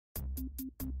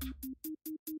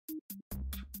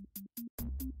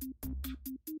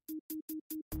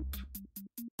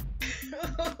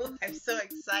I'm so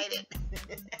excited.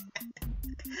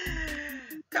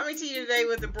 Coming to you today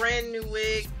with a brand new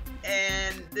wig,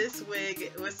 and this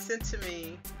wig was sent to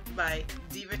me by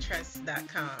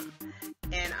DIVATRESS.com,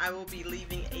 and I will be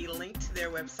leaving a link to their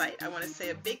website. I want to say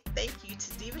a big thank you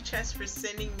to DIVATRESS for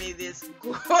sending me this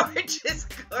gorgeous,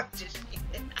 gorgeous wig.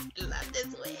 I love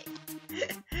this wig.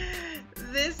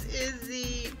 This is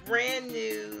the brand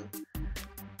new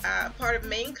part of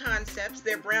Main Concepts,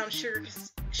 their brown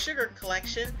sugar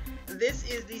collection. This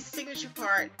is the signature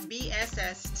part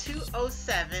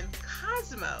BSS207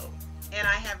 COSMO, and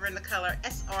I have her in the color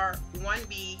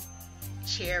SR1B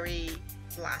Cherry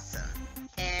Blossom.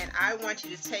 And I want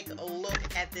you to take a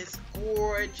look at this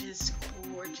gorgeous,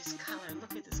 gorgeous color.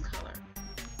 Look at this color.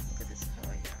 Look at this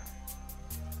color, y'all.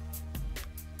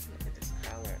 Look at this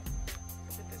color.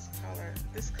 Look at this color.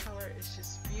 This color is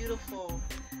just beautiful.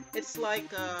 It's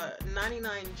like a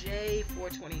 99J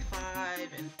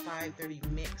 425 and 530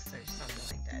 mix or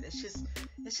something like that. It's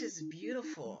just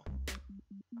beautiful.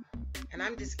 And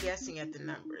I'm just guessing at the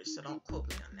numbers, so don't quote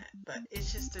me on that. But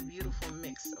it's just a beautiful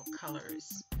mix of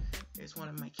colors. There's one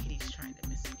of my kitties trying to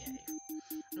misbehave.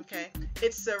 Okay,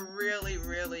 it's a really,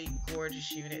 really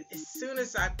gorgeous unit. As soon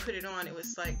as I put it on, it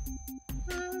was like,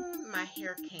 my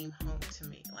hair came home to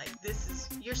me. Like,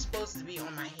 you're supposed to be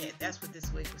on my head. That's what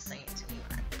this wig was saying to me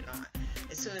when I put it on.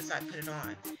 As soon as I put it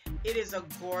on, it is a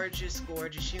gorgeous,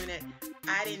 gorgeous unit.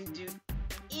 I didn't do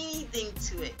anything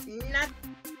to it.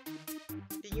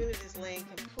 The unit is laying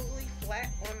completely flat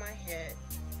on my head.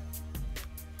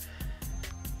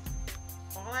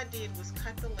 All I did was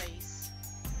cut the lace,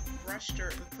 brushed her,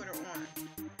 and put her on.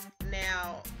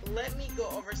 Now, let me go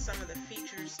over some of the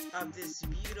features of this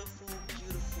beautiful,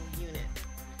 beautiful unit.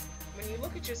 When you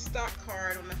look at your stock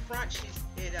card, on the front,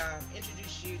 it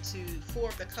introduced you to 4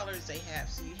 of the colors they have.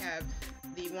 So you have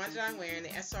the ones that I'm wearing, the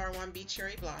SR1B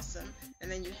Cherry Blossom, and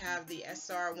then you have the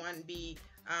SR1B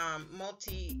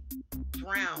Multi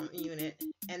Brown unit,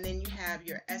 and then you have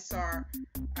your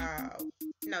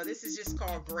no, this is just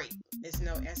called Grape. There's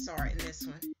no SR in this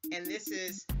one. And this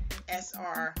is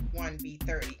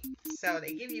SR1B30. So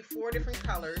they give you 4 different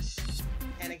colors.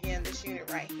 And again, this unit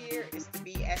right here is the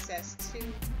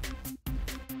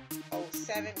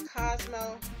BSS207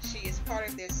 COSMO. She is part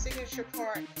of their signature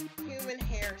part human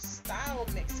hair style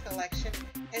mix collection.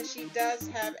 And she does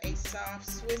have a soft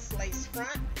Swiss lace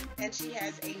front, and she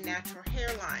has a natural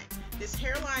hairline. This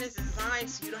hairline is designed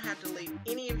so you don't have to leave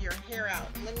any of your hair out.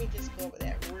 And let me just go over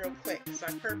that real quick, because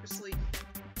I purposely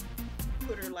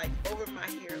put her like over my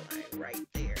hairline right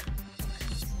there.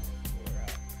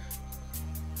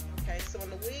 Okay, so when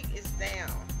the wig is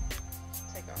down,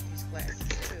 take off these glasses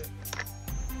too.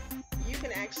 You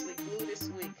can actually glue this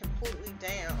wig completely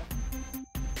down.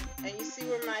 And you see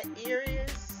where my ear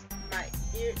is?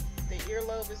 The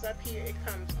earlobe is up here. It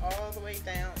comes all the way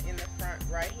down in the front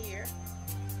right here.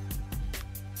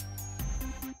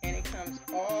 And it comes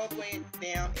all the way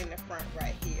down in the front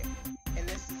right here. And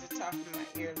this is the top of my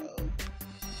earlobe.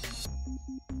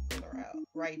 Pull her out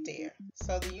right there.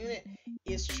 So the unit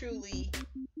is truly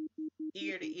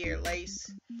ear to ear lace.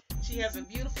 She has a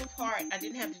beautiful part. I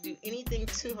didn't have to do anything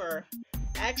to her.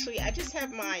 Actually, I just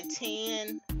have my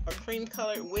tan or cream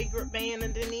colored wig band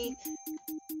underneath.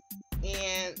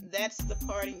 And that's the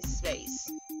parting space.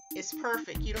 It's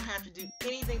perfect. You don't have to do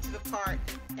anything to the part.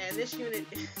 And this unit,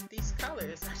 these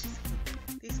colors are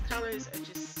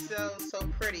just so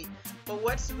pretty. But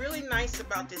what's really nice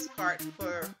about this part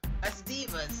for us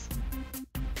divas,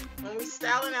 when we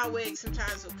styling our wigs,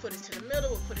 sometimes we'll put it to the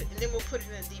middle, and then we'll put it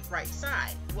in the deep right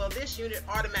side. Well, this unit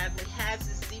automatically has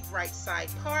this deep right side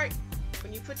part.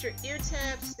 When you put your ear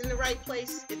tabs in the right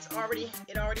place, it already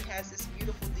has this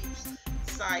beautiful deep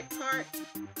side part.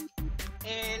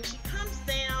 And she comes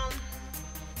down,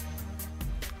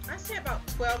 I say about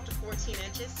 12 to 14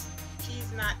 inches.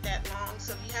 She's not that long,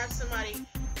 so if you have somebody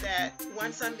that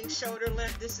wants something shoulder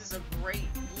length, this is a great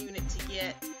unit to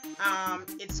get.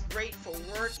 It's great for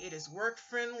work. It is work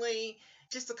friendly.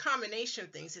 Just a combination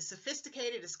of things. It's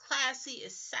sophisticated, it's classy,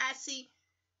 it's sassy.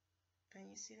 Can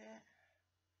you see that?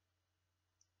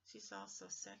 She's also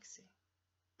sexy.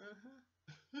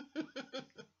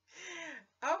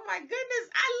 Oh my goodness,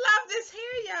 I love this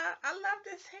hair, y'all. I love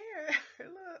this hair.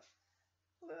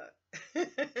 Look.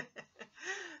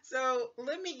 So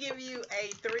let me give you a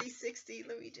 360.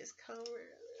 Let me just comb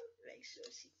her, make sure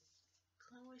she's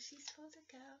going where she's supposed to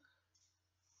go.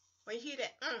 When you hear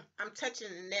that, I'm touching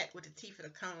the net with the teeth of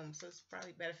the comb, so it's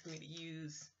probably better for me to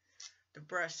use the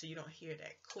brush so you don't hear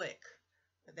that click.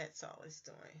 But that's all it's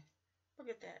doing. Look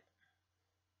at that.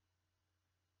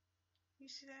 You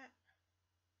see that?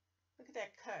 Look at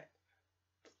that cut.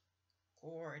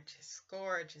 Gorgeous,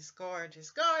 gorgeous,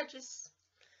 gorgeous, gorgeous.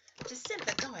 Just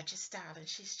simply gorgeous, darling.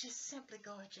 She's just simply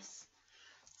gorgeous.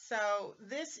 So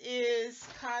this is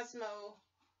Cosmo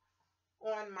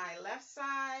on my left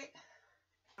side.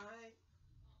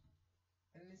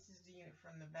 And this is the unit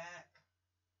from the back.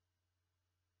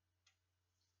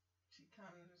 She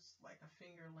comes like a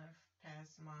finger length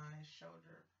past my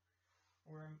shoulder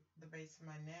or the base of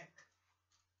my neck.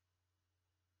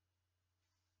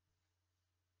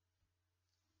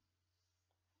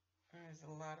 There's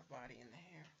a lot of body in the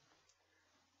hair.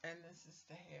 And this is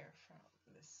the hair from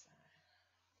this side.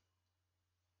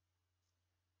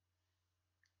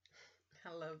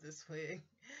 I love this wig.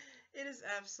 It is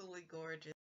absolutely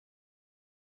gorgeous.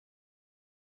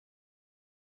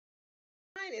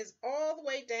 Mine is all the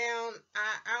way down.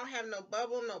 I don't have no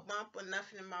bubble, no bump, or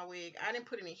nothing in my wig. I didn't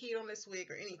put any heat on this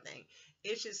wig or anything.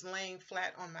 It's just laying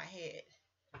flat on my head.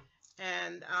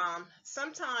 And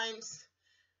sometimes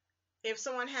if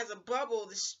someone has a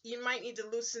bubble, you might need to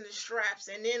loosen the straps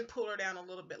and then pull her down a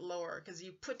little bit lower, because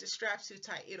you put the straps too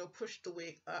tight, it'll push the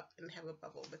wig up and have a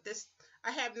bubble. But this, I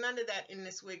have none of that in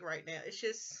this wig right now. It's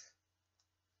just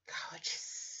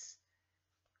gorgeous.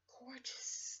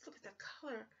 Gorgeous. Look at the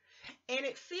color. And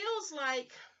it feels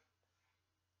like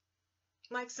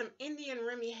some Indian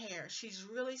Remy hair. She's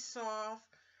really soft,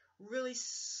 really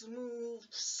smooth,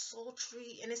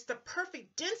 sultry, and it's the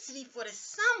perfect density for the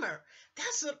summer.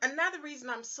 That's another reason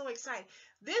I'm so excited.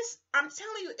 This, I'm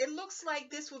telling you, it looks like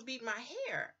this would be my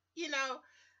hair, you know,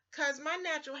 because my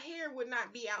natural hair would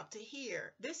not be out to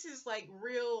here. This is like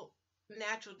real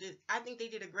natural. I think they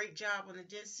did a great job on the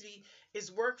density.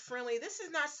 It's work friendly. This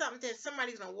is not something that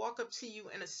somebody's gonna walk up to you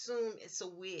and assume it's a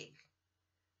wig.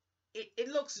 It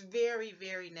looks very,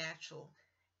 very natural.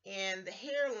 And the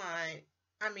hairline,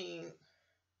 I mean,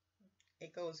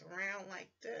 it goes around like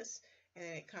this and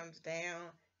then it comes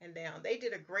down and down. They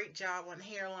did a great job on the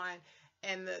hairline,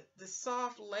 and the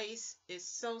soft lace is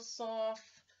so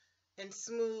soft and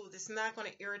smooth. It's not going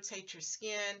to irritate your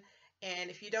skin. And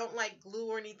if you don't like glue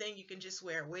or anything, you can just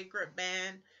wear a wig grip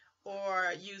band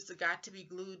or use the got to be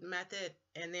glued method,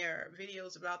 and there are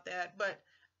videos about that. But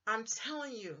I'm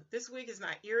telling you, this wig is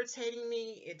not irritating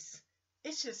me. It's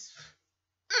just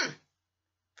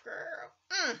girl,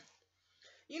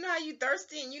 you know how you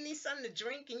thirsty and you need something to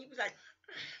drink and you be like,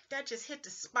 that just hit the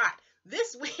spot.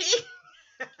 This wig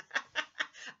I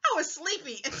was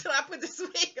sleepy until I put this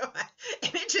wig on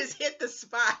and it just hit the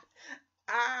spot.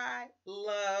 I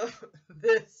love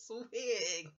this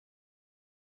wig.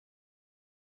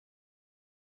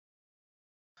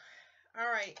 All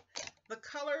right, the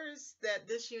colors that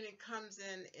this unit comes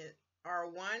in are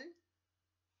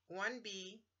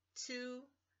 1B, 2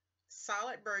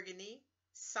 solid burgundy,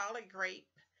 solid grape,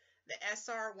 the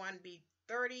SR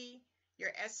 1B30,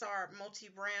 your SR multi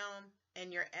brown,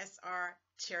 and your SR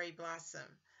cherry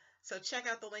blossom. So check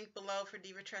out the link below for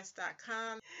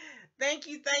DIVATRESS.com. Thank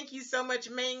you so much,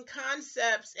 Main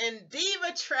Concepts and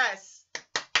DIVATRESS.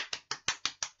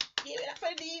 Give it up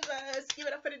for the divas. Give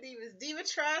it up for the divas.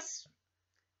 DIVATRESS,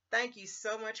 thank you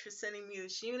so much for sending me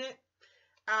this unit.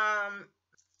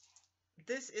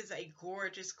 This is a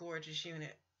gorgeous, gorgeous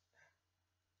unit.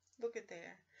 Look at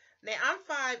there. Now I'm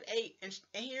 5'8", and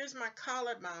here's my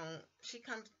collarbone. She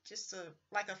comes just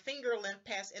like a finger length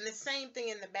past, and the same thing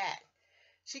in the back.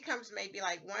 She comes maybe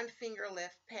like one finger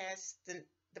length past the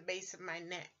base of my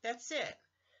neck. That's it.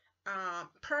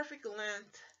 Perfect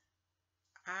length.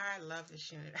 I love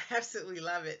this unit. I absolutely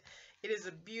love it. It is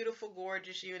a beautiful,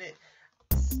 gorgeous unit.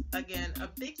 Again, a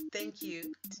big thank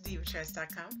you to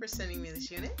DIVATRESS.com for sending me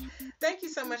this unit. Thank you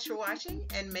so much for watching,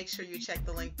 and make sure you check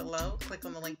the link below. Click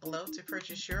on the link below to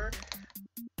purchase your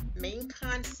Main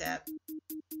Concept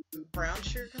Brown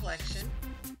Sugar Collection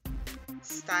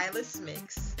Stylist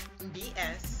Mix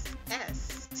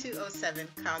BSS207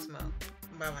 COSMO.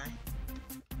 Bye-bye.